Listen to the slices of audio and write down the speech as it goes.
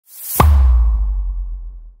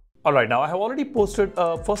Alright, now I have already posted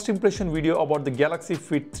a first impression video about the Galaxy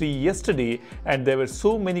Fit 3 yesterday, and there were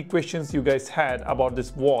so many questions you guys had about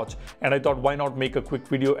this watch, and I thought why not make a quick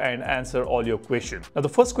video and answer all your questions. Now the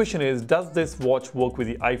first question is, does this watch work with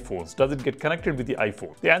the iPhones? Does it get connected with the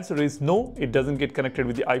iPhone? The answer is no, it doesn't get connected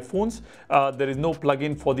with the iPhones. There is no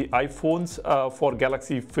plugin for the iPhones for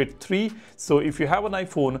Galaxy Fit 3. So if you have an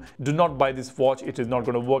iPhone, do not buy this watch. It is not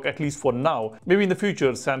going to work, at least for now. Maybe in the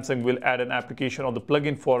future, Samsung will add an application on the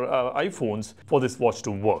plugin for iPhones for this watch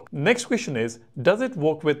to work. Next question is, does it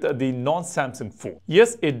work with the non-Samsung phone?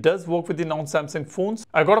 Yes, it does work with the non-Samsung phones.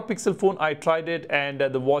 I got a Pixel phone, I tried it, and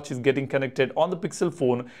the watch is getting connected on the Pixel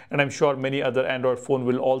phone, and I'm sure many other Android phone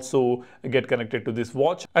will also get connected to this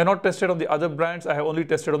watch. I have not tested on the other brands, I have only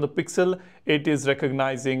tested on the Pixel. It is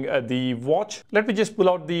recognizing the watch. Let me just pull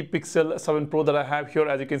out the Pixel 7 Pro that I have here.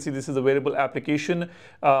 As you can see, this is a wearable application.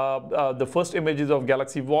 The first image is of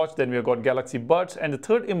Galaxy Watch, then we have got Galaxy Buds, and the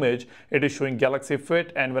third image, it is showing Galaxy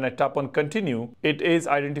Fit, and when I tap on continue, it is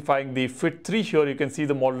identifying the Fit 3 here. You can see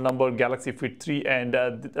the model number Galaxy Fit 3, and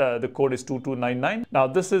the code is 2299. Now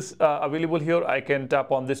this is available here. I can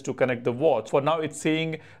tap on this to connect the watch. For now it's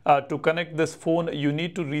saying to connect this phone you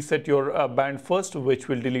need to reset your band first, which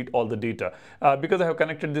will delete all the data. Because I have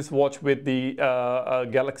connected this watch with the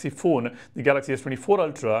Galaxy phone, the Galaxy S24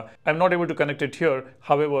 Ultra, I'm not able to connect it here.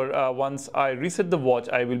 However, once I reset the watch,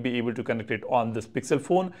 I will be able to connect it on this Pixel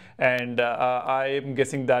phone, and I am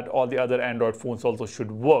guessing that all the other Android phones also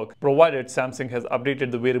should work, provided Samsung has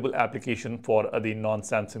updated the wearable application for the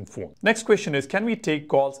non-Samsung phone. Next question is, can we take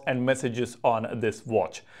calls and messages on this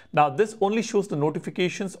watch? Now this only shows the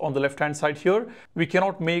notifications on the left hand side here. We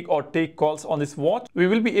cannot make or take calls on this watch. We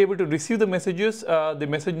will be able to receive the messages. The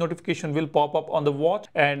message notification will pop up on the watch,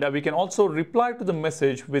 and we can also reply to the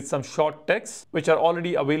message with some short texts which are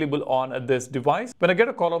already available on this device. When I get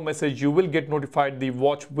a call or message, you will get notified. The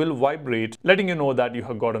watch will vibrate, letting you know that you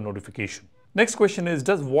have got a notification. Next question is,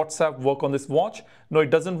 does WhatsApp work on this watch? No, it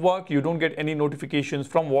doesn't work. You don't get any notifications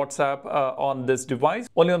from WhatsApp on this device.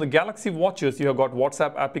 Only on the Galaxy watches you have got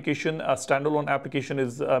WhatsApp application. A standalone application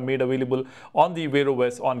is made available on the Wear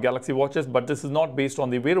OS on Galaxy watches, but this is not based on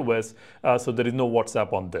the Wear OS, so there is no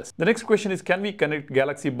WhatsApp on this. The next question is, can we connect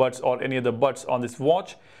Galaxy Buds or any other buds on this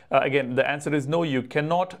watch? Again, the answer is no, you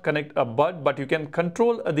cannot connect a bud, but you can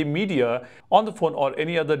control the media on the phone or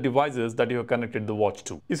any other devices that you have connected the watch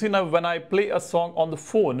to. You see, now when I play a song on the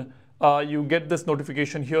phone, you get this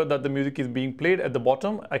notification here that the music is being played at the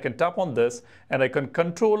bottom. I can tap on this and I can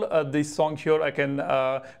control this song here. I can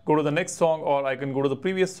go to the next song, or I can go to the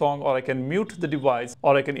previous song, or I can mute the device,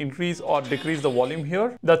 or I can increase or decrease the volume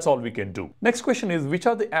here. That's all we can do. Next question is, which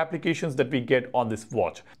are the applications that we get on this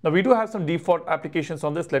watch? Now we do have some default applications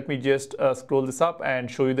on this. Let me just scroll this up and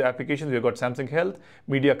show you the applications. We've got Samsung Health,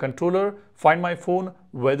 Media Controller, Find My Phone,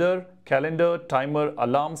 Weather, Calendar, Timer,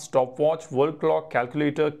 Alarm, Stopwatch, World Clock,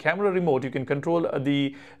 Calculator, Camera Remote. You can control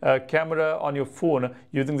the camera on your phone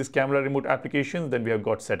using this camera remote application. Then we have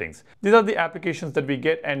got settings. These are the applications that we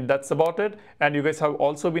get, and that's about it. And you guys have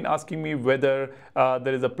also been asking me whether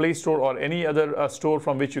there is a Play Store or any other store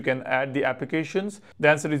from which you can add the applications. The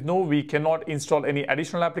answer is no, we cannot install any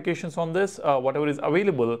additional applications on this. Whatever is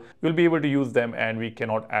available, we'll be able to use them, and we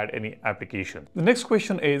cannot add any application. The next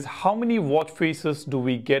question is, how many watch faces do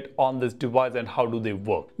we get on this device and how do they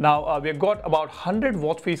work? Now we've got about 100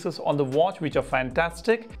 watch faces on the watch, which are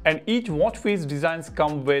fantastic, and each watch face designs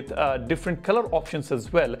come with different color options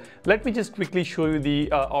as well. Let me just quickly show you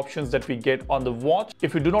the options that we get on the watch.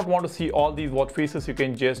 If you do not want to see all these watch faces, you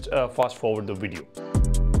can just fast forward the video.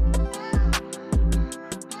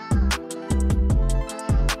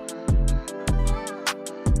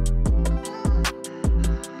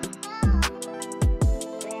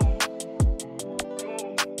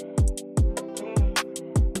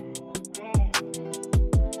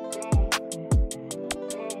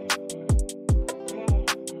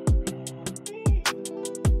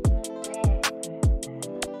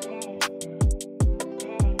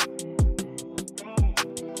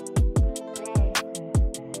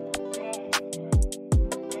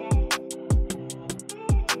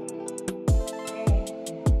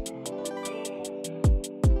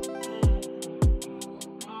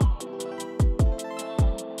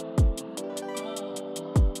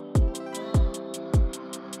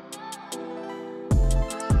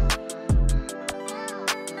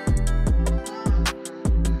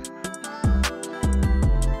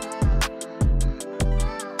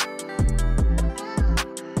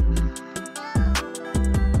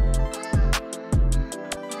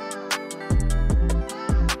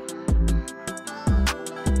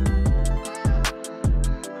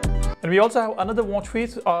 And we also have another watch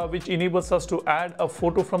face which enables us to add a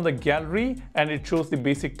photo from the gallery, and it shows the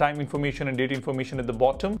basic time information and date information at the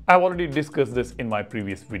bottom. I've already discussed this in my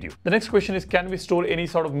previous video. The next question is, can we store any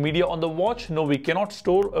sort of media on the watch? No, we cannot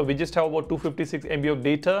store. We just have about 256 MB of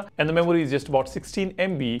data, and the memory is just about 16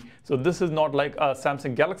 MB. So this is not like a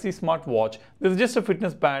Samsung Galaxy smartwatch. This is just a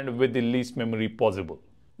fitness band with the least memory possible.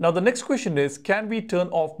 Now the next question is, can we turn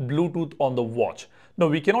off Bluetooth on the watch? No,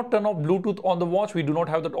 we cannot turn off Bluetooth on the watch. We do not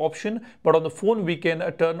have that option. But on the phone, we can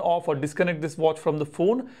turn off or disconnect this watch from the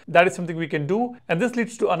phone. That is something we can do. And this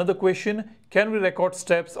leads to another question. Can we record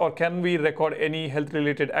steps or can we record any health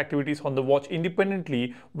related activities on the watch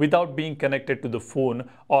independently without being connected to the phone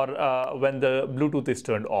or when the Bluetooth is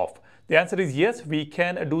turned off? The answer is yes, we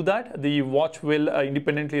can do that. The watch will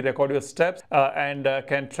independently record your steps and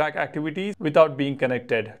can track activities without being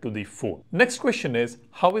connected to the phone. Next question is,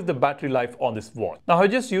 how is the battery life on this watch? Now I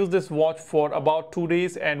just used this watch for about 2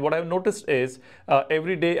 days, and what I've noticed is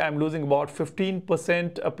every day I'm losing about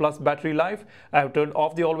 15% plus battery life. I have turned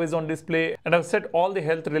off the always on display, and I've set all the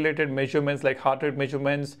health related measurements like heart rate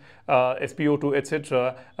measurements, SpO2,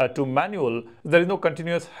 etc. To manual. There is no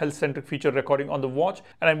continuous health centric feature recording on the watch,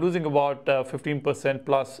 and I'm losing about 15%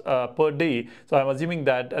 plus per day. So I'm assuming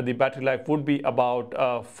that the battery life would be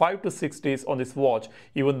about 5 to 6 days on this watch,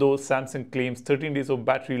 even though Samsung claims 13 days of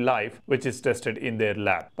battery life, which is tested in their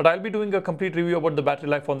lab. But I'll be doing a complete review about the battery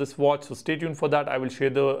life on this watch, so stay tuned for that. I will share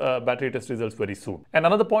the battery test results very soon. And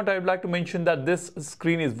another point I would like to mention that this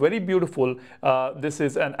screen is very beautiful. This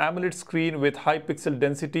is an AMOLED screen with high pixel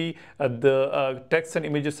density. The text and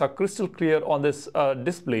images are crystal clear on this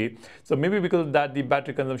display. So maybe because of that, the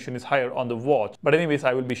battery consumption is higher on the watch. But anyways,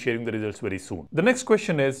 I will be sharing the results very soon. The next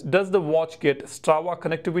question is, does the watch get Strava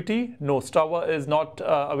connectivity? No, Strava is not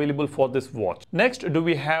available for this watch. Next, do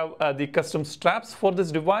we have the custom straps for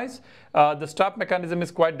this device? The strap mechanism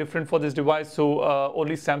is quite different for this device, so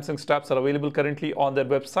only Samsung straps are available currently on their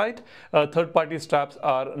website. Third-party straps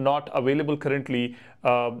are not available currently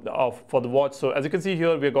for the watch. So as you can see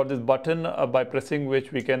here, we have got this button by pressing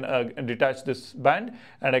which we can detach this band,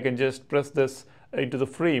 and I can just press this into the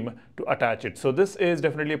frame to attach it. So this is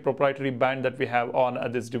definitely a proprietary band that we have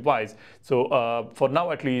on this device. So for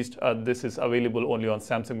now at least, this is available only on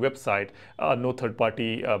Samsung website. No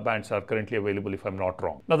third-party bands are currently available if I'm not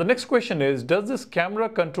wrong. Now the next question is, does this camera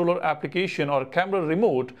controller application or camera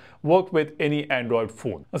remote work with any Android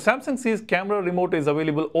phone? Now Samsung says camera remote is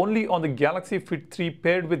available only on the Galaxy Fit 3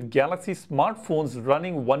 paired with Galaxy smartphones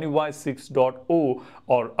running One UI 6.0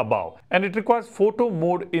 or above. And it requires photo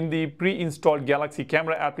mode in the pre-installed Galaxy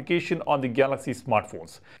camera application on the Galaxy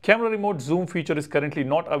smartphones. Camera remote zoom feature is currently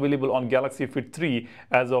not available on Galaxy Fit 3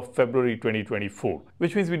 as of February 2024,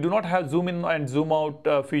 which means we do not have zoom in and zoom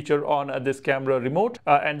out feature on this camera remote,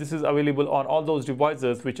 and this is available on all those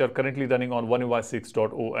devices which are currently running on One UI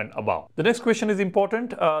 6.0 and above. The next question is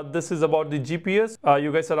important. This is about the GPS.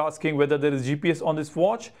 You guys are asking whether there is GPS on this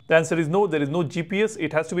watch. The answer is no, there is no GPS.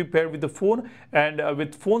 It has to be paired with the phone, and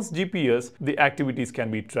with phone's GPS, the activities can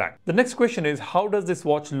be tracked. The next question is, how does this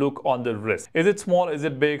watch look on the wrist? Is it small? Is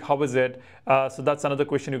it big? How is it? So that's another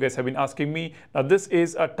question you guys have been asking me. Now this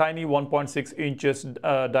is a tiny 1.6 inches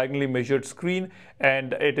diagonally measured screen,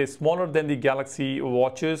 and it is smaller than the Galaxy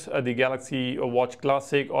watches, the Galaxy Watch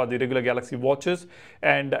Classic or the regular Galaxy watches,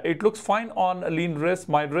 and it looks fine on a lean wrist.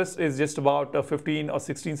 My wrist is just about a 15 or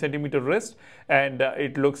 16 centimeter wrist, and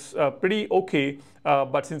it looks pretty okay.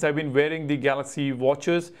 But since I've been wearing the Galaxy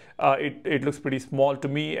watches, it looks pretty small to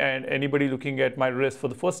me, and anybody looking at my wrist for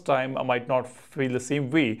the first time might not feel the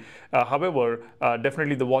same way. However,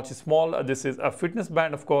 definitely the watch is small. This is a fitness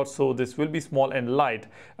band, of course, so this will be small and light,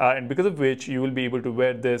 and because of which you will be able to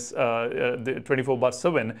wear this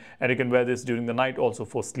 24/7, and you can wear this during the night also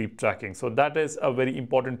for sleep tracking. So that is a very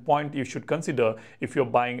important point you should consider if you're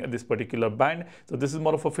buying this particular band. So this is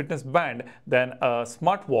more of a fitness band than a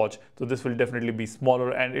smartwatch, so this will definitely be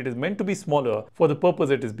smaller, and it is meant to be smaller for the purpose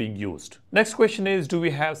it is being used. Next question is, do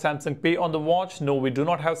we have Samsung Pay on the watch? No, we do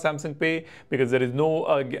not have Samsung Pay because there is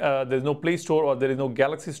no Play Store or there is no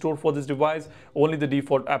Galaxy Store for this device. Only the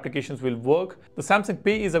default applications will work. The Samsung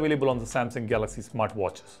Pay is available on the Samsung Galaxy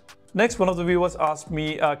smartwatches. Next, one of the viewers asked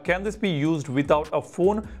me, can this be used without a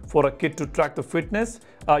phone for a kid to track the fitness?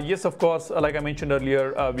 Yes, of course, like I mentioned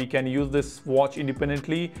earlier, we can use this watch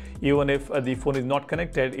independently. Even if the phone is not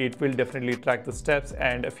connected, it will definitely track the steps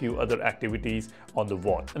and a few other activities on the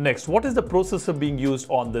watch. Next, what is the processor being used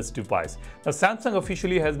on this device? Now, Samsung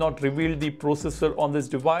officially has not revealed the processor on this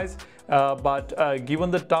device. but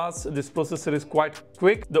given the task, this processor is quite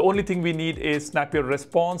quick. The only thing we need is snappier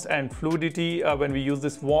response and fluidity when we use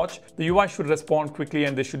this watch. The UI should respond quickly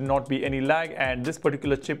and there should not be any lag, and this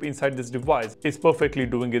particular chip inside this device is perfectly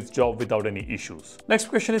doing its job without any issues. Next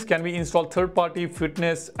question is, can we install third-party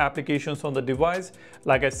fitness applications on the device?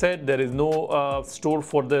 Like I said, there is no store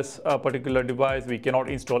for this particular device. We cannot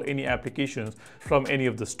install any applications from any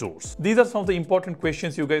of the stores. These are some of the important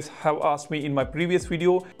questions you guys have asked me in my previous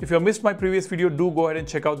video. If you have missed my previous video, do go ahead and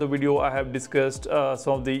check out the video. I have discussed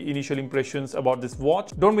some of the initial impressions about this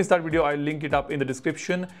watch. Don't miss that video. I'll link it up in the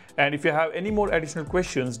description. And if you have any more additional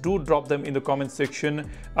questions, do drop them in the comment section.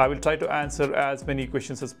 I will try to answer as many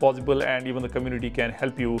questions as possible, and even the community can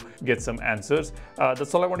help you get some answers.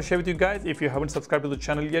 That's all I want to share with you guys. If you haven't subscribed to the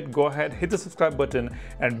channel yet, go ahead, hit the subscribe button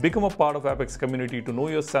and become a part of Apex community to know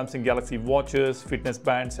your Samsung Galaxy watches, fitness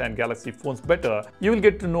bands and Galaxy phones better. You will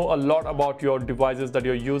get to know a lot about your devices that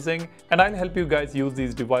you're using, and I'll help you guys use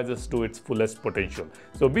these devices to its fullest potential.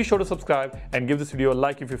 So be sure to subscribe and give this video a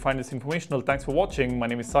like if you find this informational. Thanks for watching. My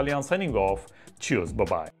name is Salian, signing off. Cheers.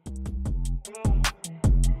 Bye-bye.